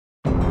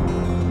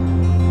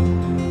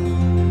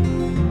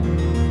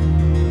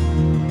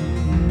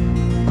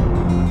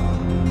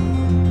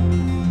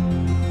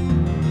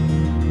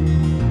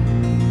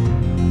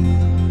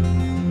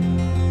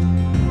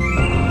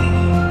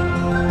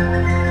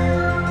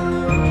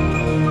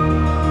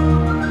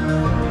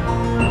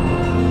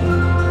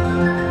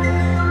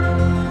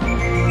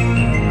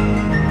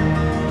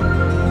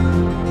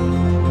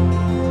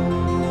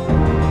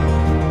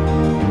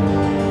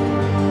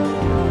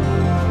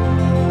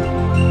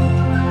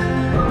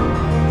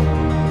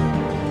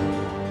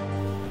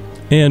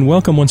And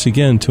welcome once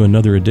again to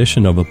another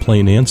edition of A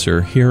Plain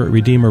Answer here at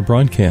Redeemer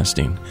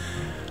Broadcasting.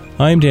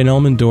 I'm Dan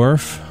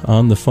Elmendorf.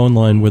 On the phone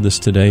line with us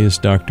today is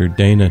Dr.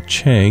 Dana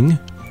Cheng.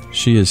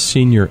 She is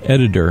senior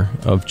editor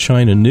of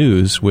China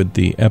News with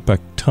the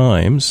Epoch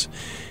Times,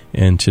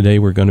 and today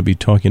we're going to be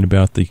talking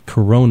about the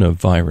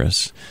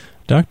coronavirus.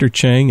 Dr.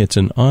 Cheng, it's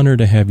an honor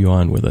to have you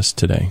on with us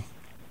today.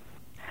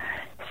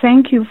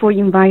 Thank you for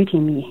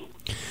inviting me.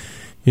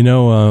 You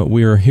know,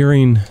 we are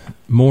hearing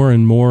more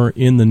and more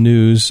in the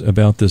news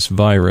about this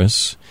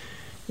virus,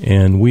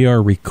 and we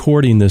are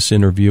recording this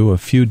interview a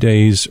few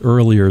days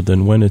earlier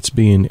than when it's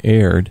being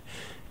aired,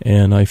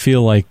 and I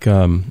feel like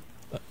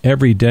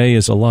every day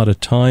is a lot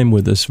of time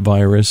with this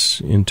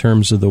virus in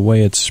terms of the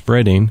way it's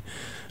spreading,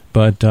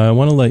 but I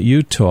want to let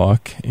you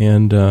talk,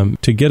 and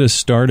to get us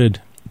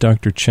started,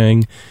 Dr.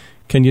 Cheng,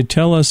 can you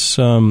tell us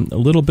a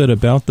little bit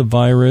about the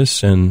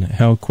virus and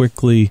how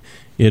quickly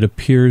it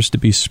appears to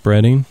be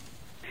spreading?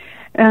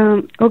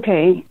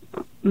 Okay.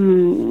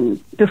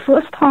 The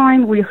first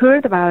time we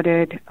heard about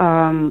it,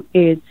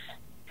 it's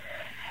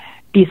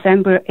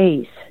December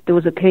 8th. There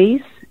was a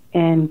case,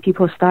 and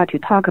people start to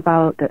talk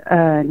about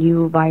the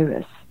new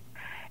virus.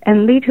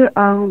 And later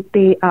on,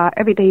 they are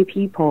everyday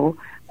people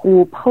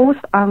who post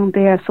on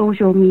their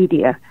social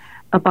media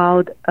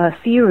about a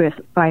serious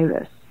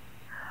virus.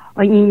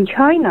 In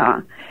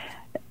China,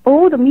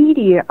 all the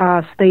media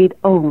are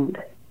state-owned,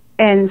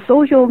 and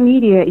social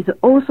media is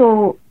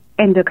also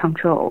under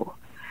control.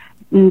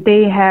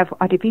 They have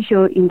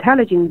artificial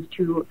intelligence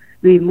to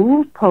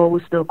remove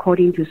posts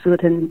according to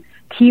certain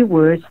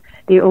keywords.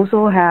 They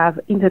also have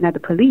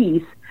internet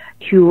police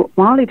to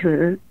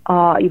monitor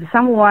if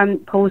someone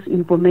posts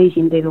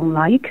information they don't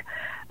like,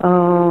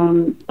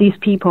 these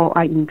people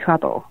are in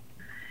trouble.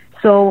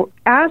 So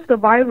as the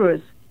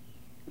virus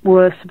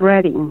was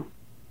spreading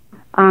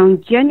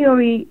on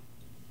January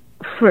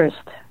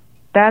 1st,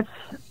 that's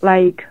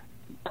like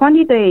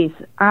 20 days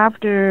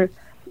after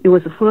it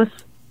was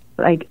first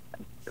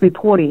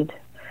reported,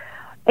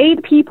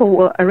 8 people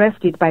were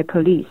arrested by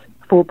police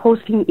for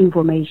posting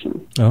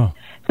information. Oh.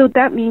 So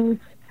that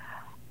means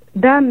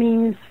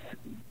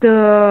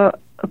the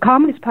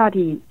Communist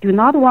Party do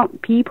not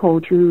want people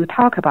to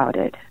talk about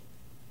it.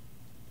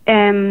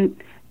 And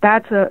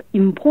that's an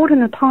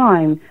important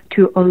time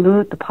to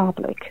alert the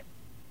public.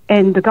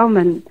 And the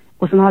government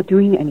was not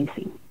doing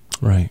anything.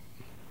 Right.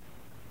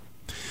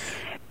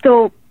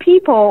 So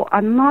people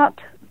are not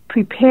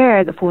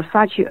prepared for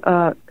such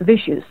a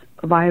vicious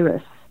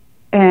virus,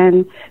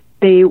 and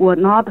they were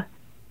not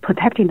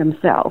protecting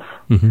themselves.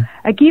 Mm-hmm.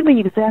 I give an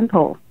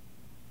example.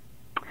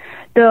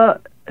 The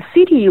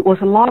city was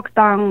locked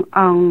down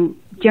on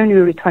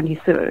January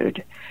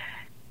 23rd.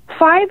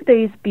 5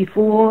 days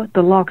before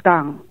the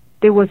lockdown,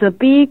 there was a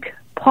big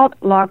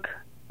potluck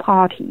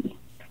party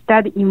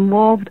that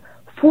involved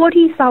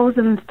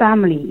 40,000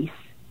 families.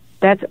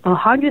 That's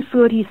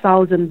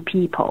 130,000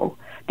 people.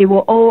 They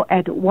were all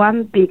at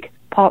one big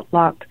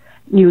potluck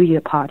New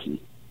Year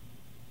party.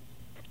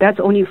 That's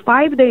only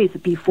 5 days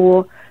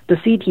before the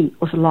city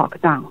was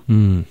locked down.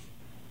 Mm.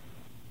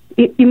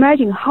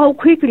 Imagine how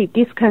quickly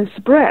this can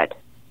spread.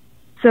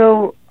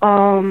 So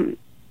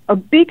a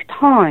big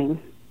time,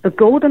 a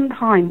golden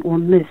time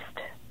was missed.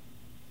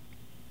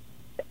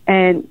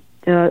 And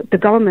the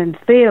government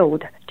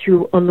failed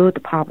to alert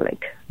the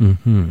public.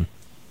 Mm-hmm.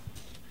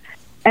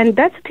 And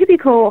that's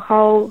typical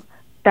how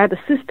that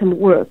system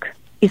works.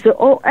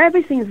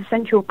 Everything is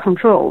central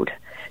controlled.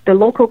 The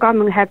local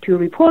government have to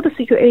report the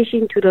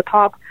situation to the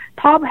top.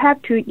 Top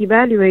have to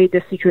evaluate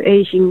the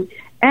situation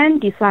and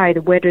decide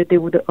whether they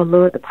would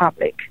alert the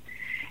public.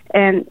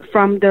 And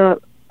from the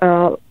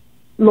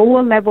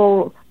lower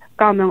level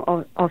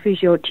government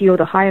official till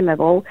the high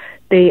level,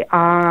 they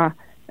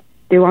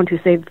want to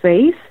save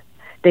face.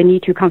 They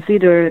need to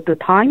consider the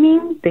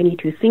timing. They need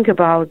to think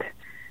about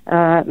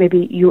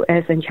maybe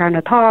U.S. and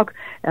China talk,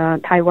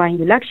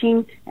 Taiwan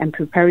election, and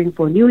preparing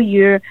for New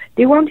Year.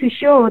 They want to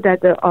show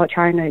that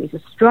China is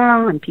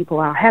strong and people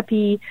are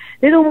happy.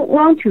 They don't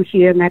want to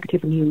hear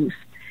negative news.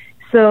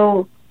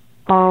 So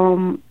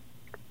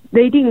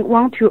they didn't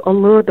want to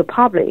alert the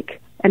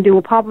public, and they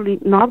were probably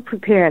not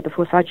prepared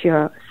for such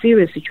a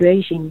serious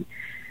situation.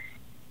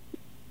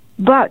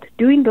 But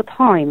during the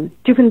time,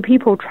 different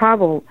people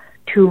travel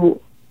to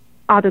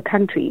other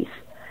countries.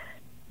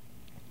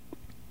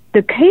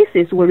 The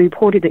cases were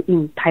reported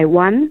in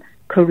Taiwan,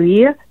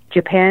 Korea,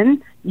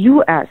 Japan,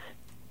 U.S.,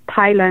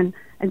 Thailand,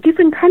 and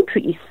different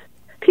countries.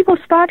 People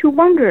start to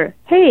wonder,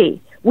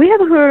 hey, we have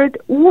heard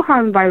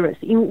Wuhan virus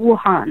in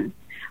Wuhan.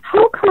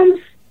 How comes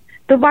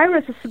the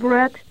virus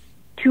spread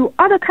to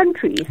other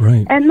countries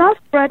and not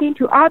spreading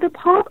to other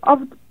parts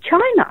of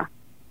China?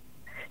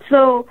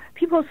 So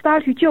people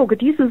start to joke,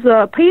 this is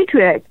a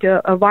patriot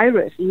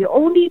virus. You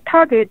only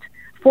target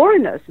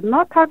foreigners,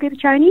 not target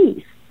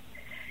Chinese.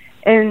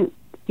 And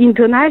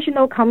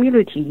international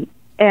community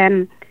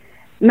and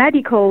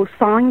medical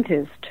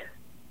scientists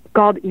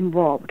got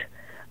involved.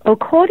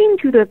 According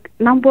to the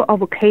number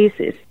of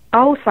cases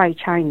outside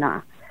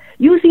China,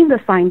 using the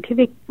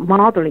scientific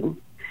modeling,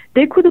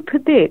 they could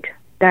predict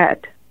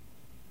that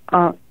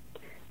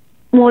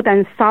more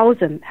than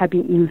 1,000 have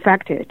been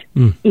infected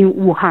in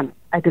Wuhan,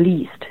 at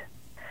least.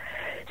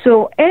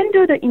 So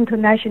under the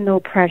international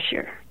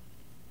pressure,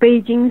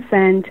 Beijing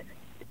sent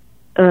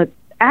an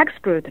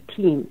expert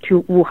team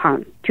to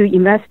Wuhan to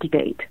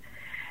investigate.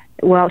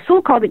 Well,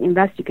 so-called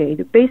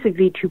investigate,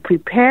 basically to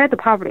prepare the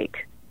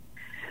public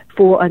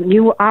for a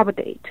new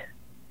update.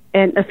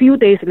 And a few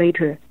days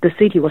later, the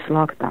city was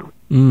locked down.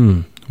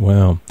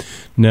 Wow.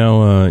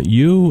 Now,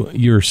 you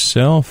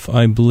yourself,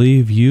 I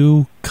believe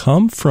you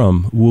come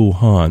from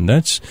Wuhan.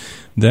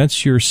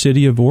 That's your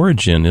city of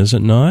origin, is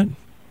it not?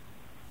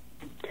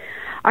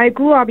 I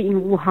grew up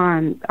in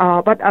Wuhan,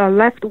 but I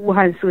left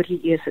Wuhan 30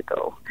 years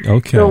ago.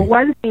 Okay. So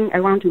one thing I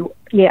want to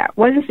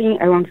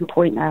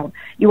point out,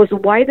 it was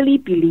widely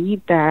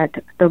believed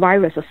that the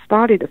virus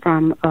started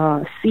from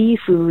a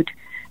seafood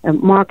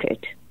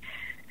market.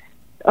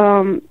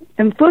 And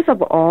first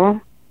of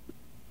all,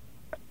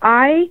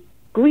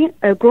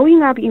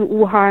 growing up in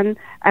Wuhan,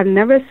 I've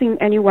never seen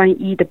anyone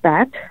eat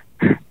bat.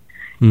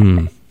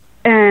 And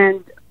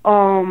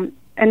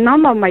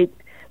none of my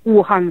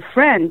Wuhan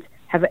friends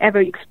have ever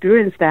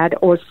experienced that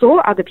or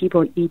saw other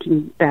people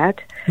eating bat.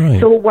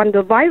 Right. So when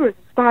the virus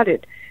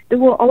started, there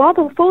were a lot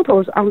of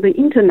photos on the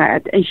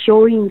internet and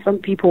showing some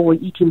people were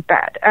eating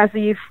bat, as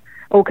if,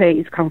 okay,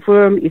 it's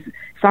confirmed,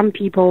 some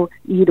people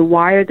eat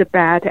wild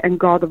bat and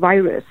got the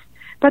virus.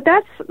 But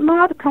that's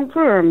not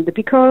confirmed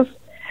because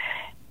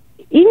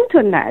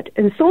internet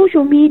and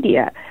social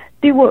media,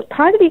 they were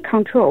tightly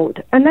controlled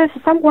unless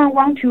someone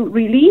wants to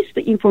release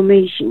the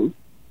information.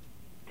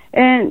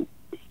 And,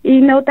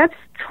 that's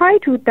try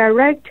to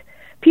direct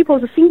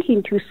people's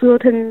thinking to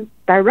certain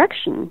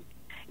direction.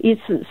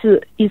 It's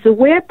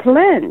well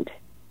planned.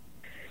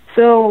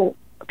 So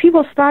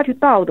people start to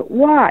doubt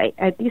why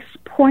at this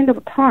point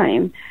of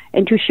time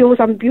and to show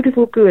some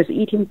beautiful girls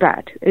eating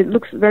bat. It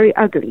looks very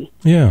ugly.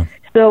 Yeah.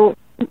 So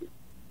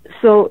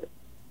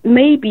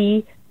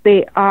maybe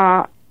they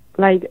are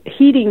like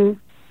hidden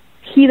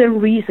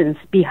reasons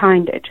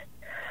behind it.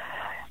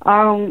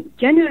 On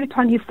January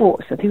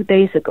 24th, a few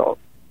days ago,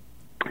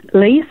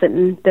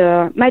 Layton,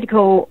 the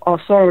medical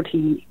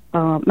authority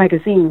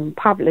magazine,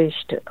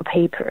 published a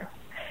paper.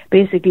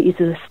 Basically, it's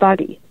a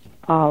study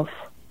of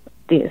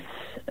this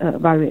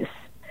virus.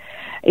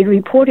 It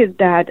reported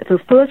that the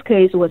first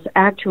case was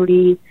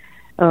actually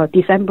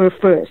December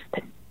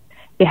 1st.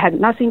 It had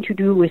nothing to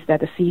do with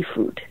that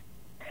seafood.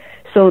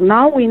 So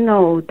now we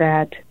know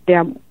that there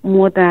are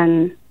more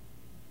than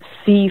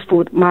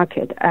seafood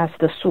market as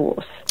the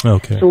source.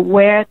 Okay. So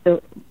where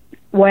the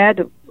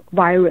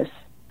virus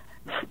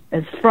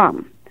is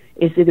from,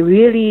 is it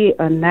really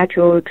a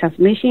natural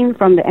transmission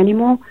from the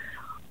animal,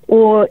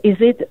 or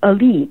is it a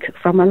leak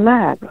from a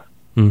lab?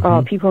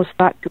 People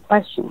start to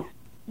question.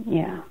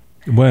 Yeah.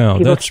 Wow,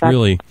 that's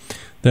really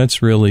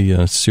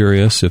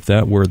serious. If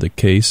that were the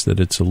case, that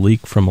it's a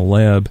leak from a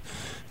lab,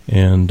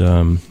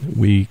 and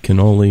we can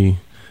only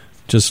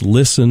just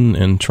listen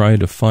and try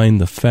to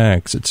find the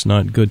facts. It's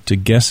not good to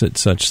guess at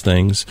such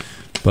things,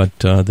 but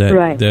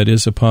that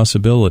is a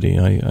possibility.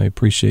 I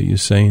appreciate you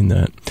saying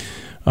that.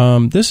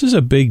 This is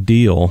a big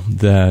deal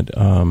that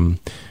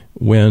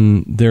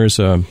when there's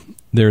a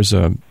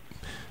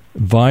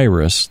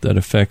virus that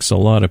affects a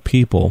lot of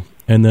people,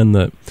 and then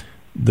the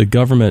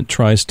government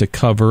tries to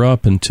cover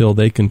up until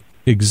they can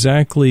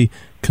exactly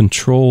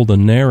control the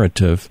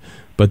narrative,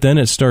 but then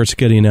it starts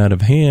getting out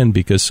of hand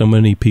because so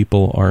many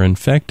people are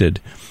infected.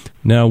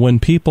 Now, when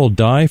people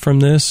die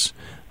from this,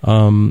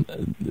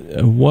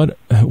 what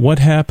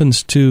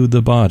happens to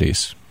the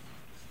bodies?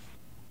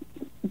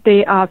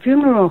 There are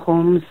funeral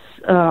homes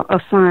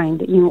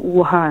assigned in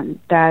Wuhan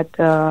that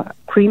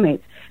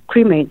cremate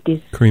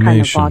this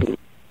kind of body.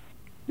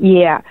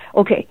 Yeah.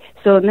 Okay.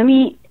 So let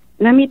me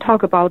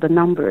talk about the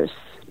numbers.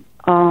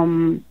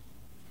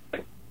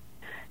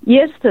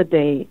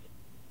 Yesterday,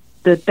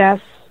 the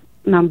death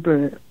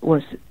number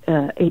was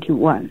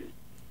 81,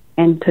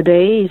 and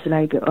today is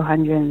like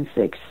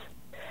 106.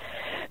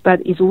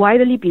 But it's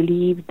widely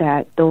believed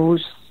that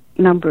those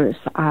numbers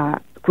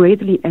are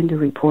greatly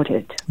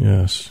underreported.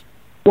 Yes.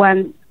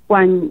 When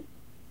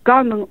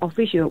government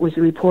official was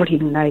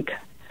reporting like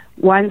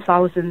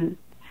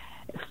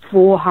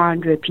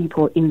 1,400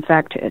 people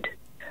infected,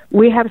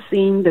 we have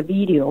seen the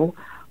video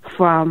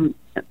from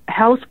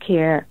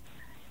healthcare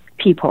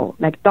people,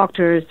 like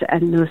doctors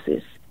and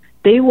nurses.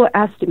 They were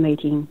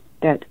estimating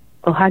that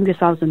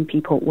 100,000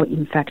 people were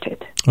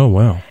infected. Oh,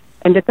 wow.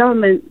 And the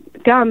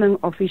government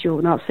official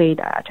will not say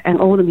that, and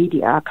all the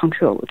media are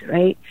controlled,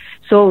 right?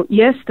 So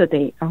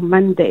yesterday, on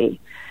Monday,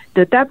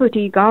 the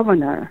deputy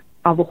governor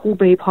of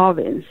Hubei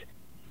province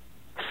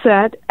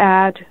said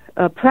at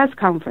a press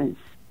conference,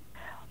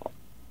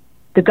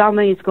 the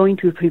government is going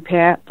to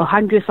prepare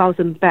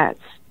 100,000 beds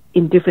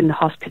in different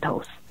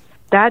hospitals.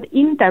 That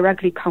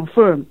indirectly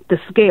confirmed the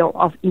scale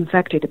of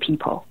infected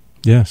people.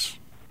 Yes.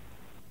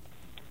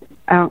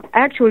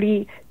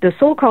 Actually, the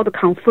so-called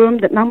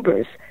confirmed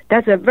numbers,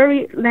 that's a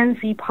very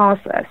lengthy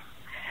process.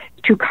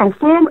 To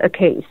confirm a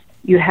case,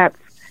 you have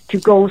to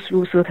go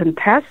through certain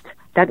tests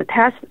that the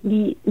test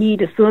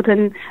need a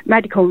certain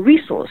medical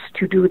resource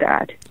to do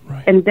that.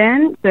 Right. And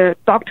then the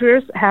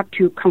doctors have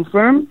to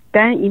confirm.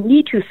 Then you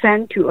need to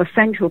send to a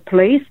central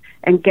place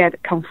and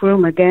get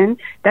confirmed again.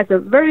 That's a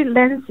very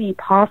lengthy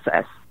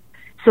process.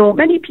 So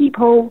many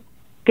people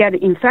get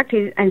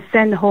infected and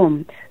sent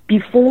home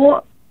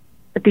before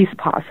this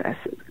process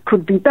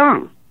could be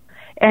done.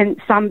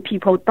 And some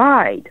people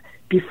died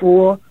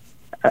before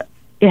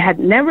it had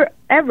never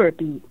ever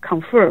been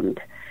confirmed.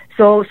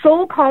 So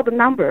so-called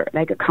number,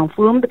 like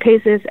confirmed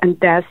cases and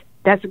deaths,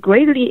 that's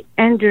greatly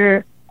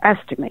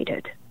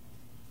underestimated.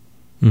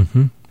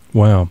 Mm-hmm.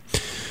 Wow.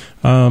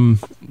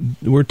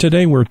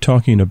 Today we're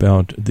talking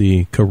about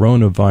the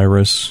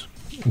coronavirus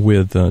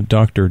with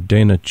Dr.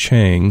 Dana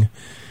Chang,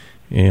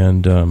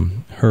 and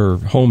her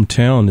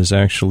hometown is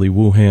actually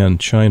Wuhan,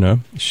 China.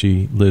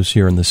 She lives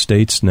here in the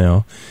States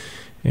now.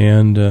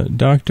 And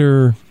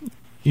Doctor,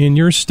 in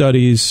your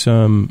studies,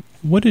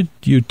 what did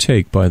you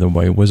take, by the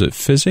way? Was it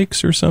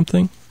physics or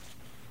something?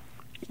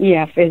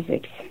 Yeah,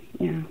 physics.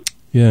 Yeah.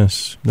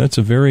 Yes, that's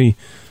a very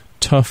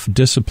tough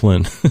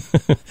discipline.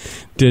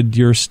 Did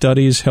your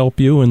studies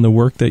help you in the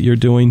work that you're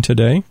doing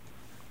today?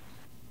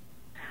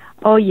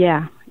 Oh,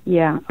 yeah.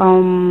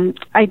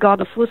 I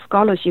got a full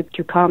scholarship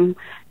to come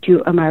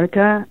to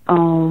America.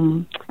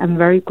 I'm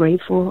very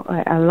grateful.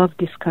 I love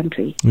this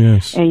country.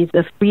 Yes. And it's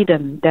a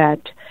freedom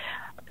that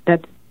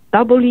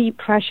doubly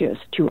precious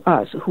to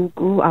us who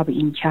grew up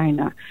in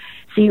China.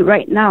 See,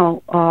 right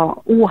now,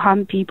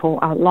 Wuhan people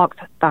are locked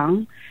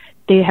down.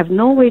 They have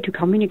no way to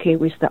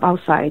communicate with the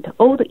outside.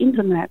 All the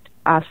internet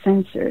are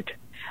censored.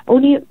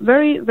 Only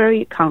very,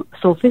 very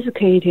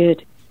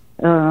sophisticated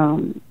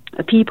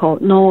people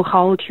know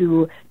how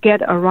to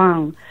get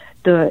around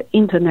the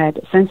internet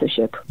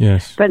censorship.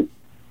 Yes. But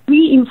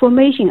free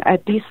information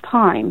at this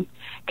time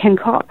can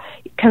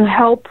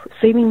help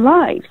saving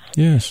lives.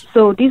 Yes.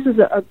 So this is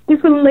a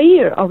different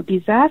layer of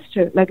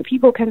disaster. Like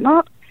people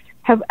cannot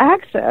have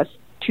access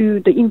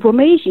to the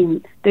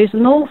information. There's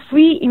no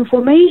free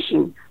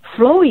information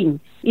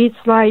flowing.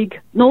 It's like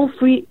no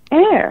free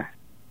air.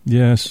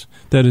 Yes,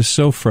 that is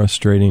so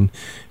frustrating.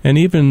 And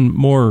even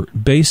more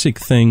basic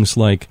things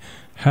like,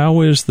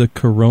 how is the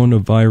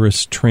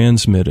coronavirus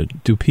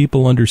transmitted? Do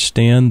people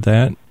understand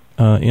that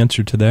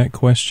answer to that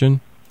question?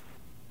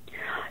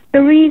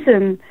 The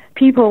reason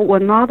people were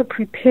not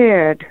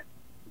prepared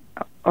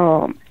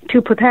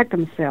to protect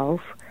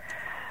themselves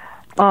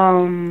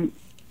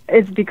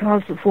is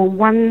because for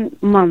 1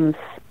 month,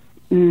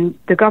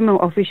 the government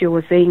official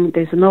was saying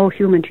there's no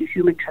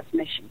human-to-human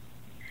transmission.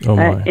 Oh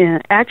my.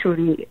 And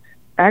actually,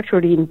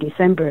 in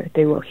December,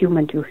 they were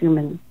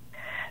human-to-human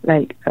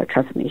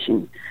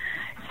transmission.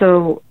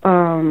 So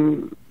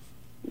right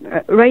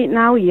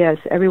now, yes,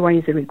 everyone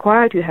is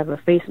required to have a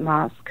face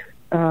mask.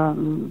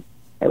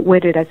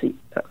 Whether that's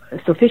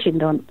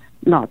sufficient or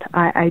not,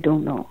 I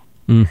don't know.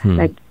 Mm-hmm.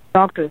 Like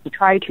doctors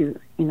try to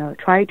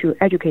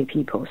educate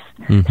people.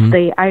 Mm-hmm.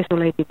 Stay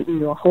isolated in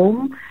your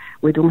home.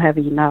 We don't have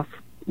enough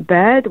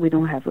bed. We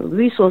don't have a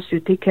resource to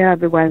take care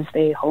of everyone.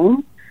 Stay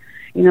home.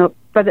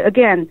 But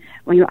again,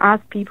 when you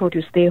ask people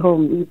to stay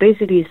home, you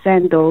basically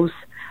send those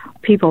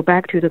people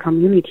back to the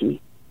community.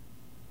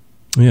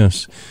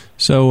 Yes.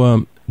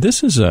 So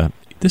this is a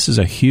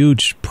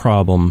huge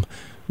problem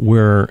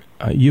where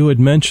you had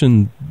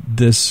mentioned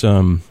this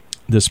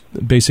this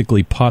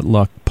basically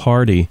potluck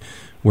party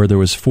where there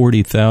was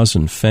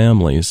 40,000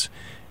 families,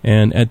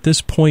 and at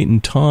this point in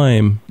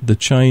time, the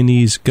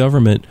Chinese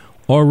government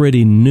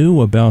already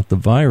knew about the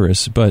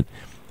virus, but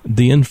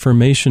the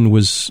information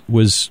was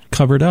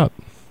covered up.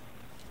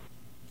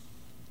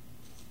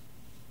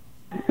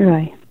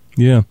 Right.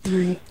 Yeah,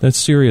 right. That's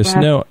serious.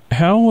 Now,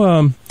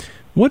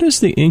 what is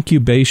the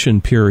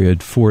incubation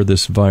period for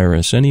this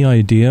virus? Any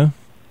idea?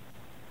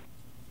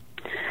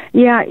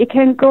 Yeah, it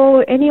can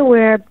go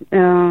anywhere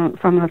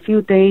from a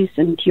few days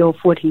until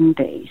 14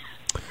 days.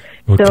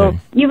 Okay. So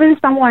even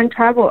someone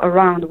travel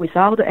around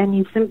without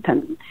any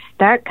symptom,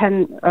 that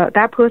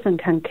person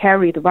can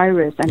carry the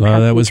virus. And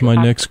that was my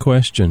next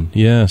question.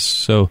 Yes,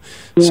 so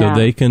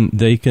they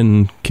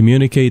can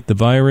communicate the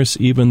virus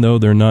even though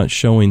they're not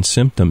showing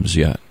symptoms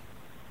yet.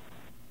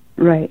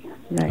 Right.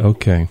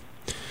 Okay.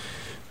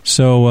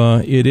 So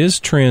it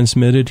is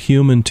transmitted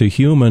human to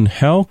human.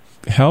 How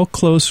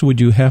close would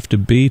you have to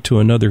be to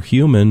another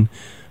human,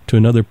 to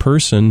another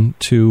person,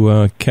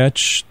 to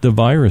catch the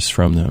virus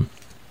from them?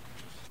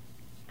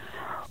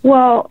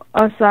 Well,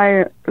 as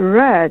I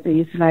read,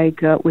 it's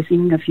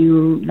within a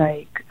few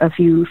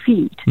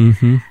feet.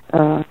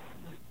 Mm-hmm.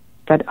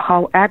 But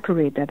how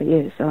accurate that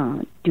is,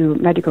 do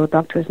medical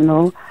doctors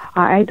know?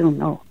 I don't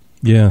know.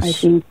 Yes. I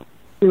think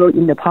we're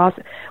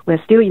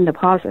still in the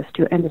process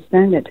to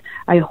understand it.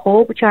 I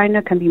hope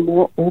China can be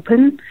more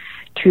open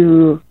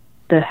to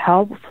the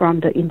help from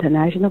the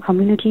international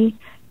community,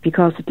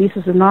 because this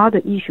is not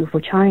an issue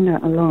for China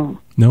alone.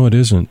 No, it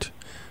isn't.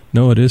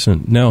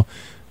 Now,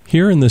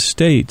 here in the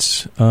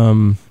States,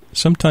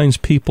 sometimes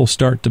people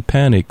start to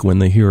panic when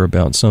they hear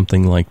about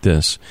something like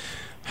this.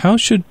 How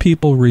should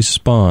people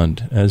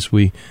respond as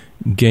we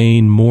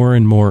gain more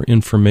and more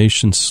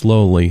information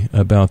slowly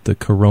about the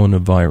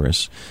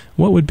coronavirus?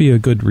 What would be a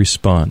good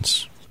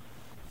response?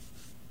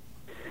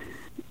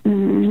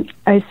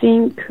 I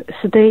think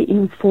stay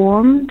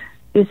informed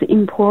is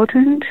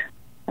important.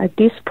 At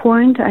this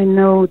point, I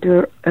know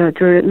there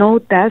are no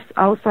deaths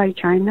outside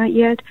China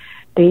yet.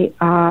 There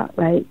are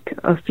like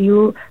a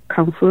few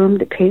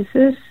confirmed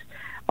cases.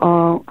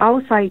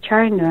 Outside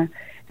China,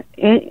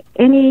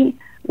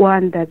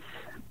 anyone that's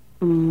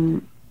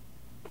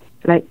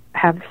like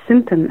have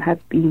symptoms have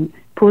been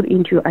put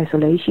into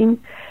isolation.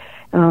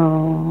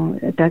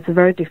 That's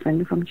very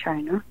different from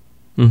China.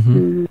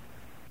 Mm-hmm.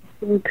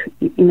 I think,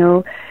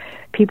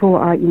 people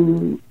are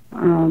in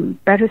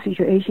better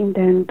situation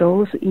than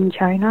those in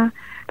China,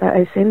 but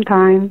at the same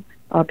time,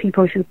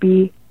 people should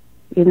be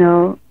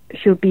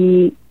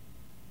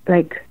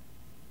like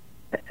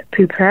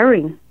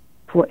preparing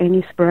for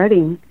any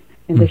spreading,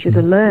 and they should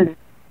learn,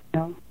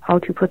 how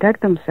to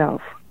protect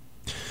themselves.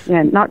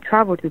 And not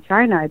travel to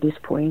China at this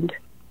point.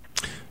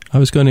 I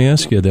was going to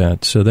ask you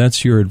that. So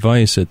that's your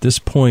advice. At this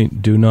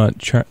point, do not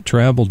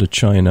travel to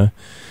China.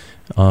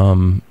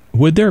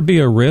 Would there be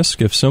a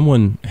risk if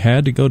someone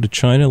had to go to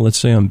China, let's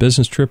say on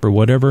business trip or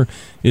whatever,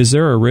 is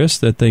there a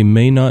risk that they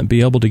may not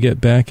be able to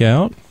get back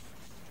out?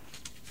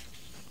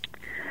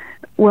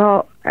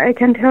 Well, I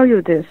can tell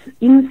you this.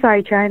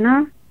 Inside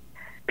China,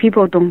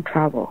 people don't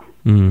travel.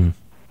 Mm.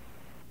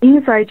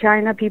 Inside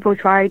China, people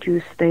try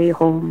to stay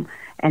home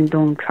and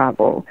don't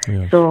travel.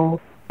 Yes.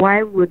 So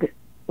why would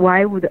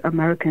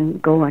American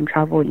go and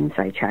travel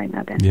inside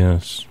China then?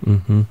 Yes.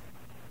 Mm-hmm.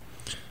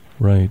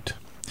 Right.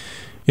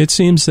 It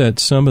seems that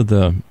some of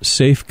the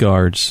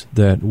safeguards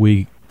that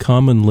we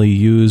commonly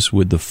use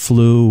with the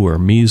flu or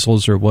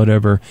measles or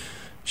whatever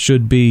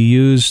should be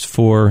used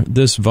for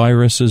this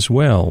virus as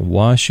well.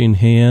 Washing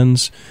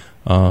hands,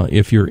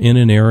 if you're in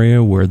an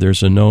area where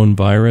there's a known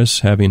virus,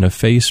 having a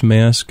face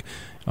mask.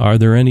 Are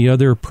there any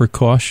other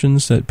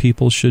precautions that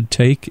people should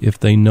take if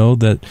they know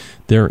that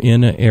they're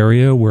in an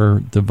area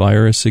where the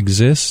virus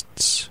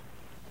exists?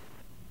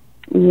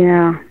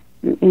 Yeah.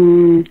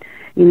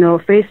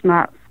 Face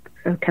mask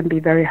can be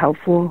very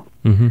helpful.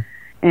 Mm-hmm.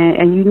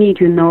 And you need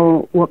to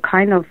know what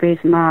kind of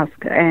face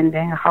mask and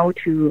then how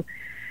to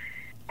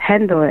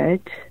handle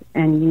it.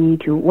 And you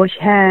need to wash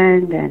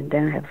hands and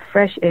then have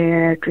fresh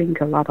air,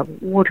 drink a lot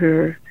of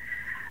water,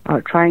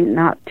 trying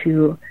not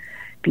to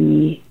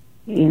be,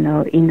 in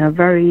a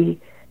very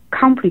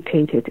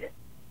complicated,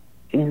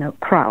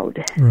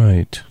 crowd.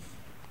 Right.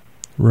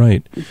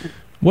 Mm-hmm.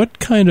 What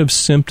kind of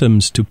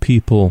symptoms do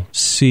people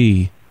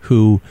see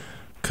who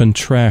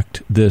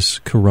contract this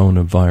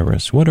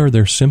coronavirus? What are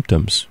their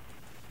symptoms?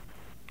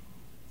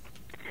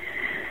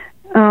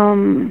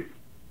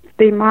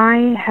 They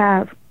might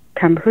have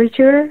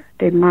temperature,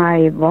 they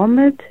might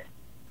vomit,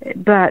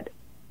 but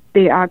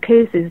there are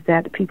cases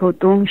that people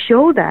don't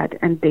show that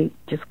and they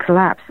just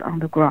collapse on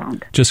the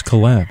ground. Just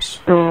collapse?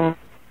 So,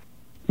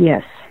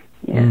 yes.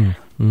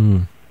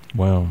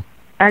 Wow.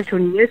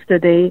 Actually,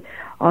 yesterday,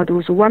 there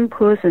was one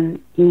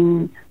person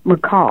in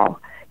Macau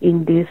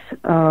in this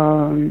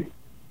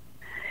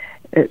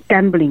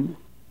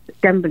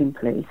gambling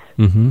place.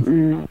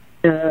 Mm-hmm.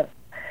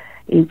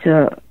 It's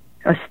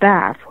a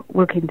staff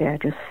working there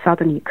just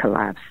suddenly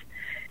collapsed.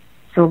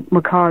 So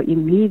Macau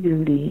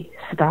immediately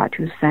start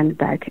to send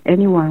back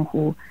anyone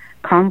who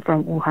come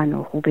from Wuhan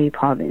or Hubei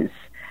province.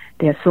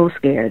 They're so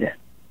scared.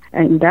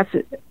 And that's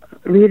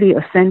really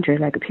a center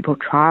like people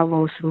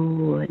travel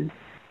through. And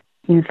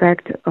in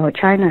fact,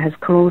 China has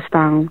closed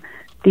down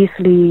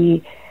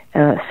Disney,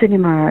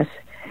 cinemas,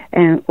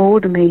 and all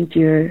the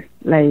major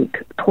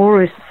like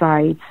tourist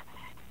sites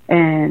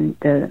and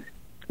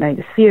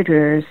like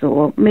theaters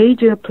or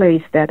major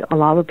place that a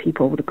lot of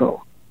people would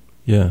go.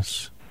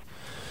 Yes.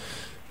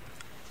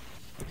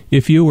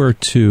 If you were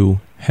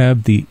to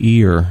have the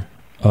ear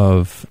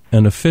of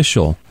an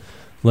official,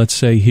 let's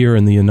say here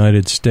in the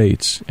United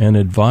States, and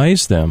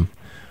advise them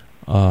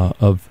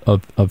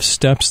of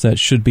steps that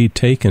should be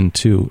taken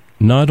to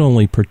not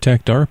only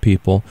protect our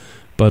people,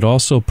 but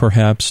also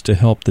perhaps to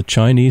help the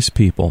Chinese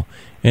people,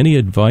 any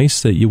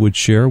advice that you would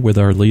share with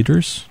our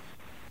leaders?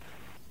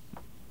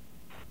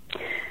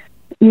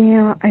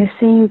 Yeah, I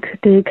think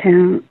they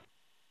can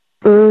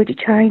urge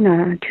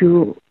China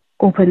to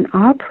open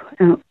up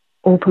and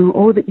open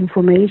all the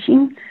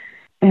information,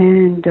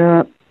 and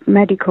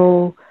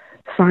medical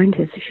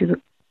scientists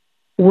should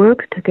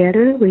work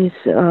together with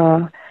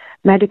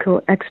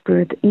medical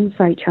experts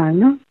inside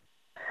China.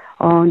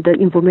 The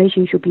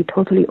information should be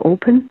totally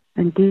open,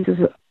 and this is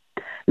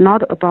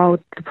not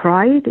about the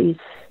pride,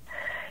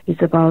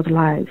 it's about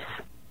lives.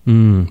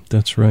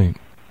 That's right.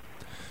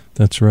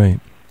 That's right.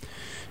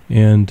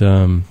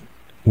 And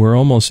we're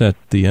almost at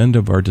the end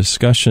of our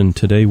discussion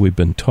today. We've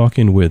been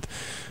talking with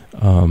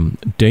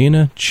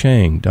Dana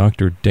Chang,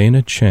 Dr.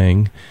 Dana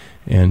Chang,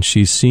 and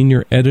she's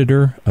senior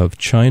editor of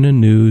China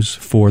News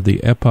for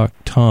the Epoch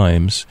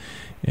Times.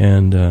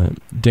 And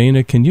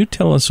Dana, can you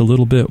tell us a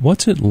little bit,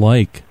 what's it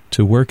like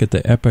to work at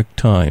the Epoch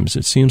Times.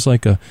 It seems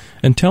like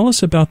and tell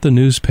us about the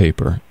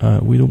newspaper.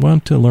 We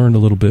want to learn a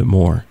little bit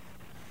more.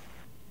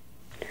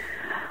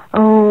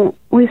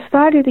 We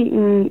started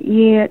in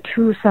year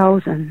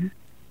 2000.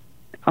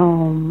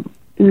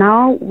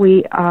 Now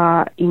we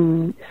are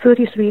in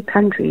 33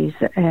 countries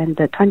and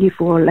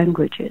 24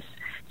 languages.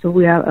 So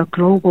we are a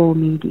global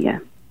media.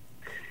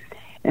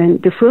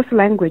 And the first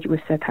language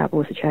we set up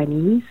was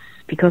Chinese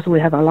because we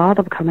have a lot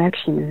of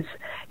connections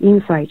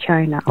inside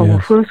China. Yes.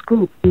 Our first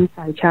group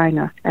inside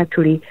China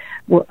actually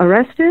were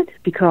arrested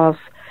because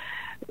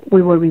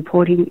we were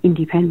reporting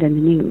independent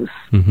news.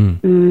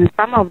 Mm-hmm.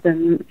 Some of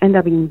them end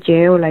up in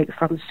jail like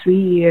from 3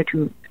 years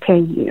to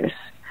 10 years.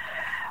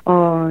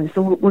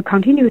 So we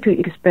continue to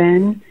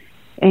expand,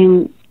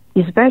 and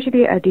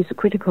especially at this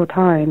critical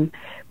time,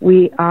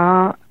 we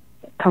are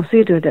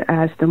considered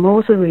as the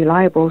most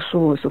reliable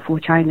source for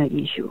China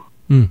issue.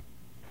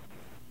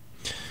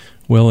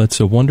 Well, it's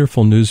a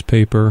wonderful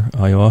newspaper.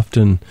 I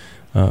often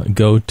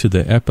go to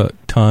the Epoch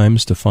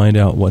Times to find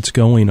out what's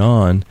going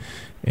on.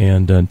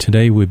 And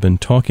today we've been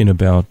talking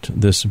about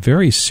this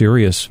very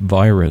serious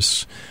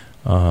virus,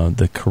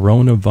 the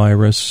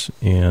coronavirus,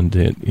 and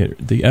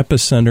the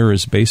epicenter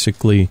is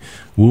basically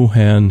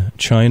Wuhan,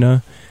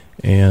 China.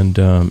 And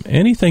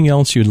anything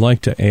else you'd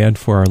like to add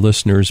for our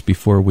listeners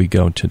before we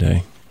go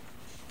today?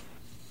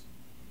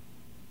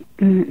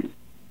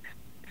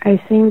 I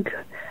think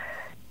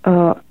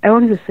I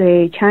want to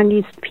say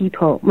Chinese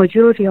people,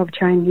 majority of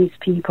Chinese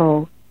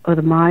people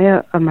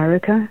admire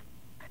America,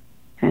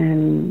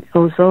 and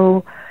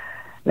also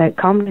like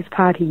Communist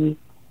Party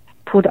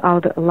put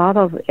out a lot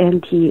of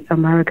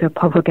anti-America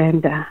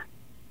propaganda,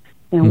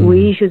 and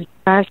we should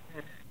treasure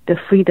the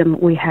freedom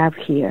we have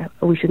here.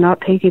 We should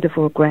not take it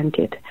for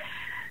granted.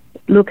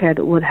 Look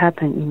at what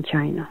happened in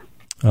China.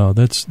 Oh,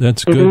 that's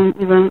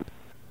good.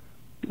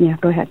 Yeah,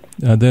 go ahead.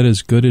 That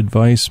is good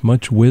advice,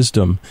 much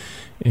wisdom.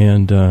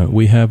 And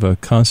we have a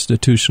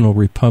constitutional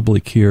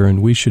republic here,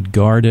 and we should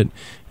guard it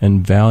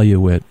and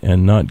value it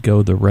and not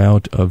go the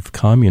route of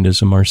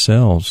communism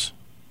ourselves.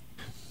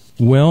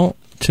 Well,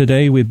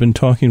 today we've been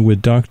talking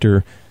with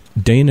Dr.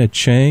 Dana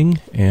Cheng,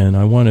 and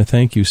I want to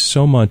thank you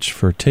so much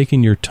for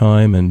taking your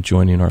time and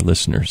joining our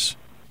listeners.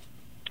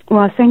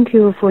 Well, thank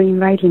you for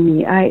inviting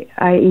me. I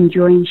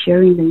enjoy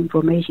sharing the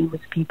information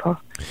with people.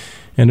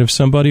 And if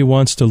somebody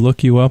wants to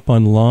look you up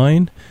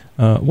online,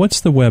 what's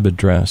the web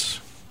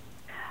address?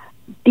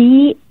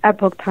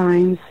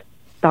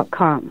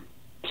 TheEpochTimes.com.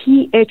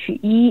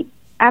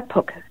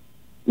 Epoch,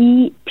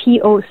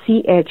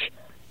 EPOCH,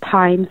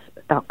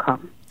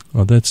 Times.com.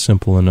 Oh, that's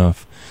simple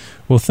enough.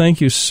 Well, thank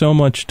you so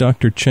much,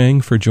 Dr.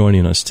 Cheng, for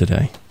joining us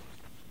today.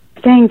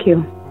 Thank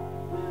you.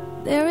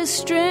 There is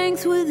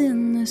strength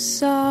within the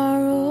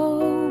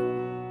sorrow.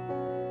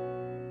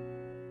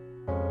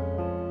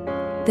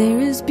 There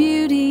is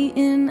beauty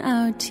in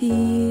our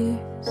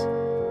tears.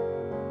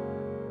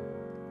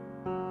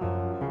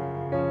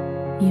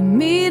 You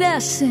meet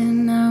us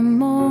in our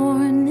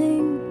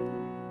mourning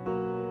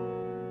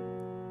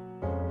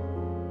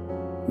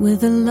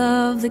with a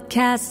love that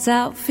casts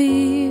out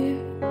fear.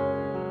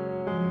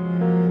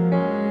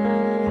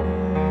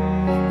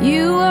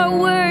 You are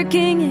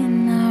working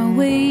in our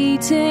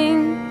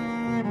waiting,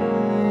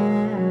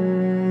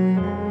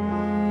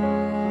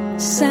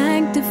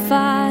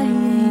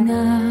 sanctifying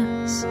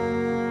us.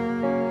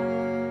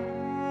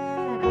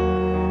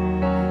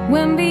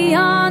 When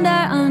beyond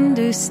our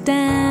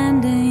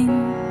understanding,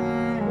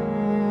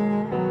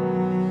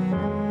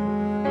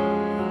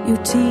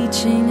 you're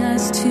teaching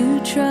us to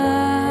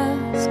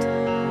trust.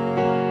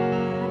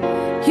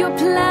 Your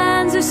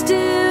plans are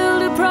still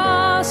to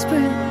prosper.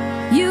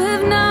 You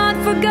have not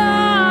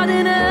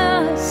forgotten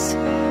us.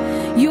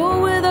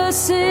 You're with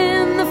us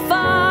in the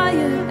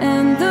fire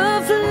and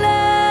the flood.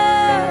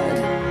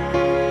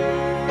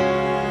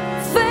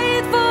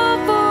 Faithful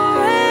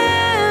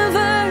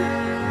forever,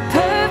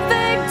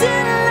 perfect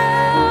in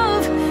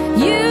love.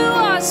 You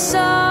are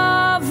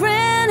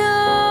sovereign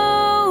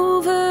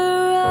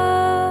over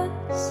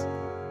us.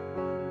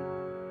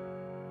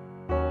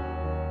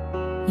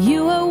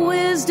 You are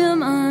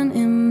wisdom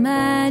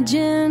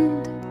unimagined.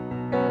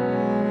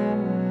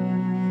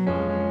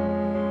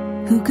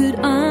 Who could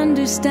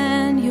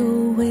understand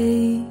your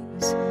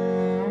ways?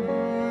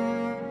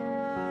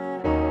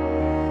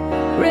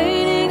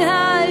 Reigning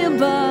high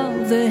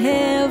above the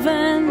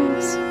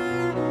heavens,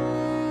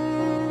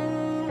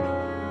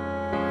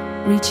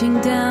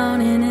 reaching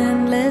down in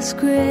endless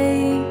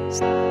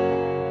grace.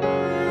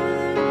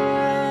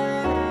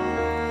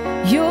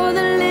 You're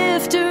the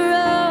lifter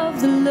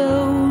of the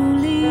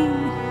lowly,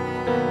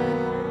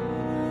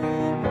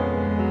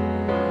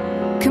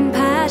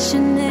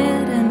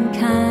 compassionate and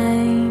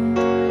kind.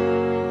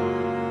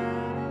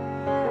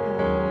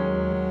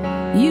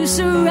 You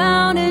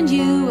surround and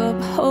you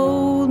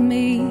uphold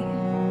me,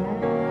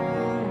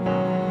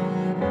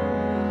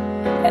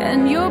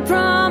 and your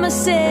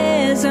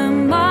promises are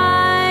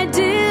my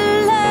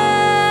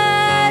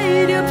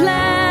delight. Your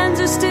plans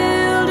are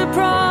still to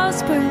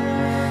prosper.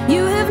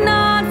 You have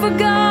not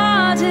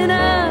forgotten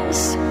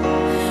us.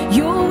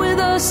 You're with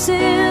us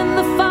in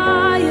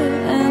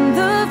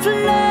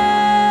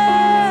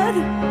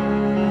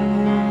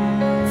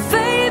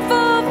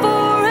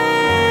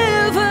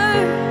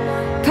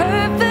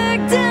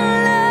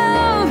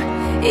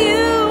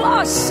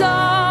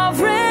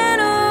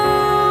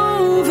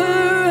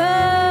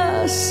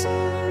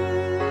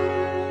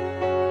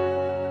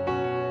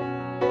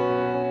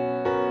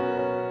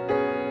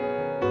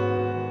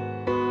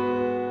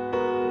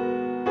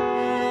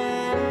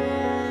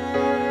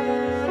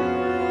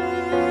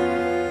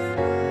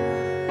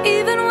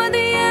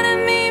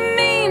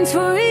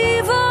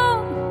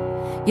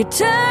You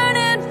turn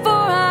it for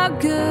our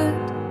good.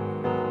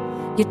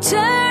 You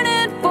turn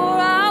it for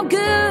our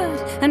good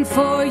and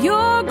for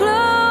your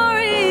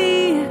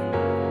glory.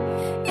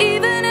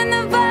 Even in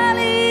the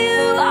valley,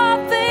 you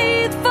are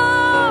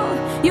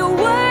faithful. You're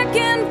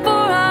working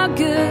for our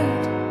good.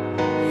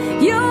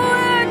 You're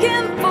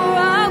working for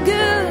our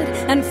good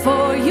and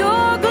for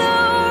your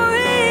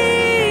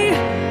glory.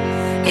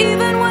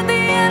 Even what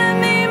the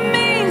enemy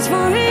means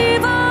for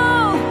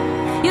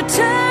evil, you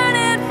turn